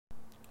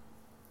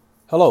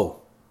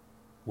Hello,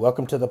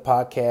 welcome to the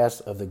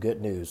podcast of the Good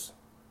News,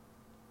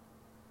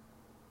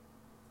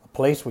 a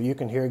place where you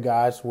can hear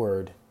God's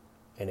word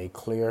in a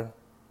clear,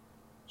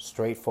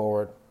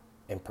 straightforward,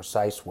 and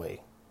precise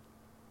way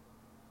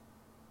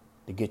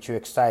to get you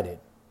excited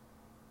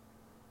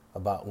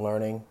about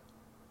learning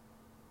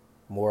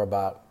more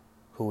about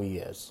who He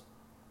is.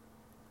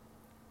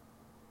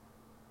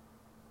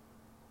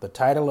 The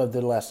title of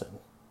the lesson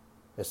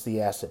is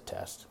The Acid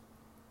Test.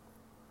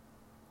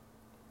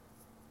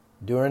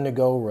 During the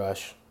gold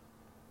rush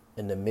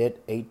in the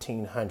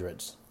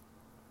mid-1800s,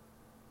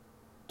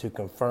 to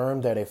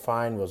confirm that a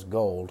find was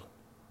gold,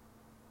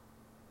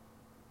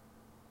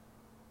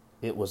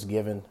 it was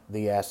given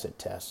the acid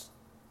test.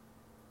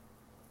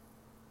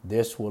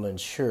 This will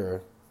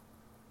ensure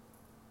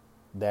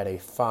that a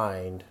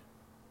find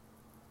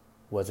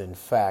was in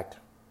fact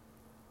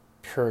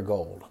pure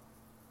gold.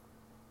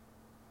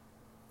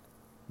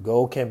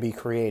 Gold can be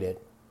created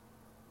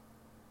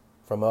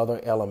from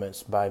other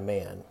elements by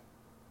man,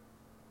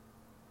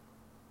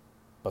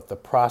 but the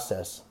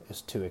process is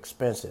too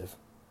expensive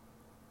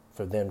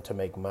for them to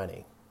make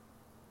money.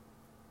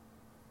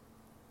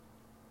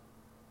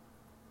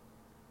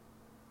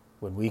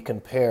 When we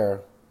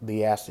compare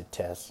the acid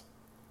test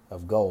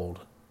of gold,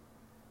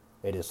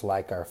 it is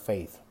like our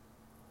faith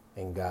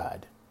in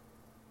God.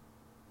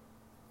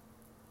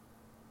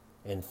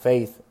 And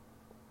faith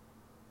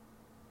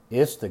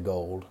is the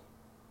gold,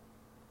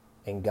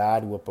 and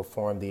God will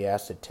perform the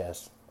acid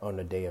test on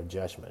the day of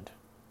judgment.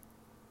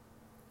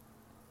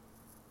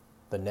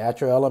 The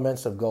natural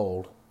elements of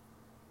gold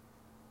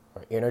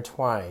are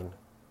intertwined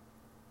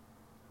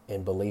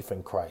in belief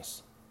in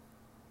Christ.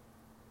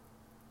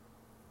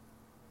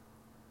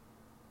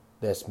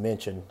 That's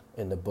mentioned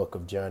in the book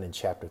of John in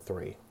chapter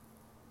 3.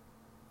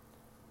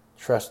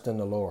 Trust in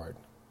the Lord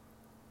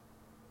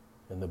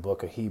in the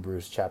book of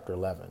Hebrews chapter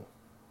 11.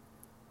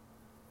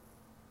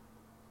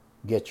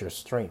 Get your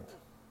strength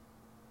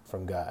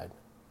from God,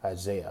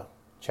 Isaiah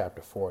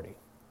chapter 40.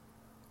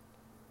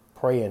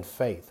 Pray in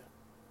faith,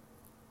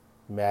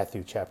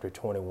 Matthew chapter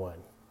 21.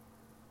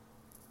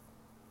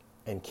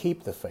 And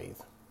keep the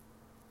faith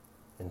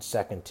in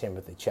 2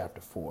 Timothy chapter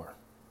 4.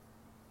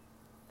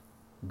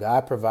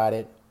 God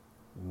provided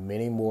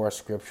many more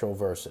scriptural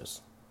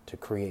verses to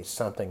create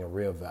something of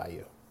real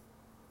value,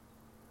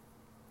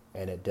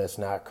 and it does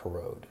not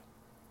corrode.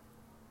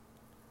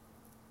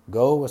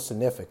 Gold was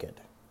significant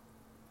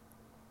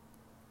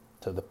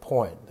to the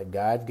point that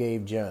God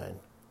gave John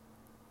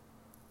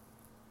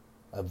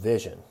a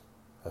vision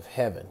of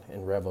heaven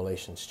in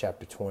Revelation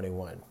chapter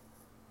 21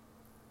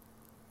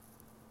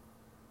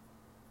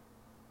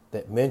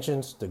 that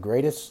mentions the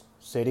greatest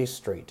city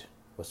street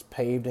was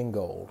paved in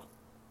gold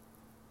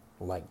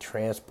like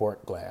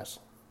transport glass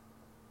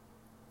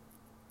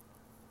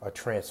or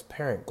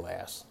transparent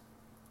glass.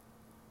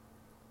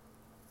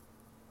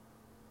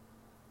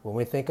 When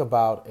we think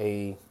about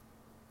a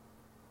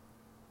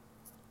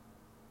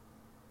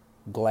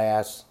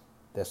glass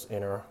that's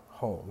in our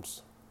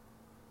homes,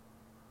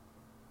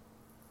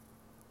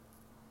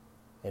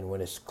 and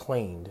when it's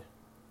cleaned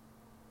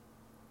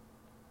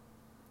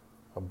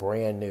or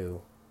brand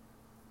new,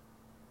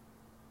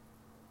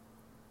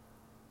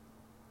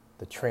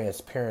 the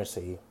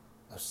transparency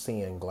of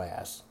seeing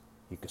glass,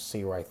 you can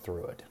see right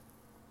through it.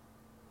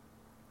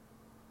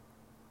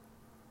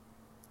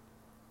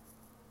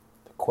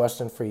 The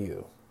question for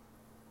you,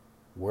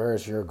 where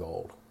is your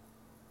gold?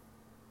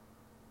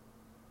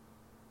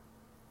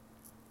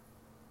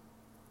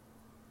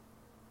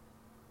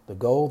 The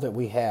gold that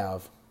we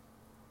have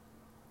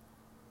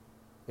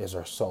is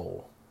our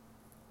soul.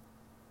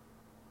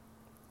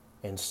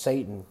 And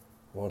Satan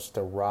wants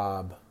to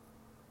rob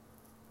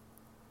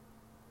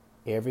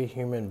every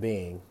human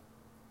being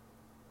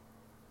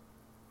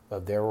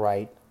of their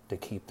right to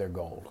keep their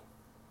gold.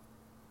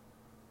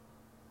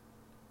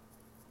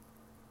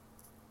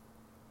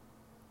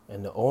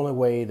 And the only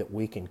way that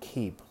we can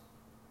keep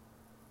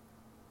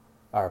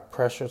our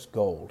precious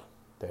gold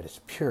that is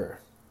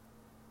pure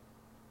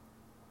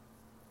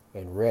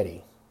and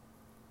ready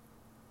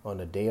on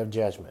the day of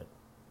judgment,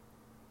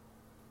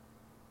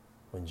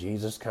 when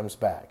Jesus comes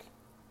back,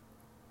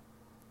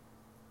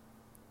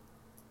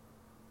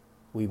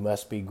 we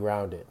must be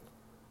grounded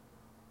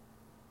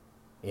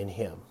in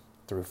Him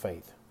through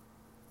faith.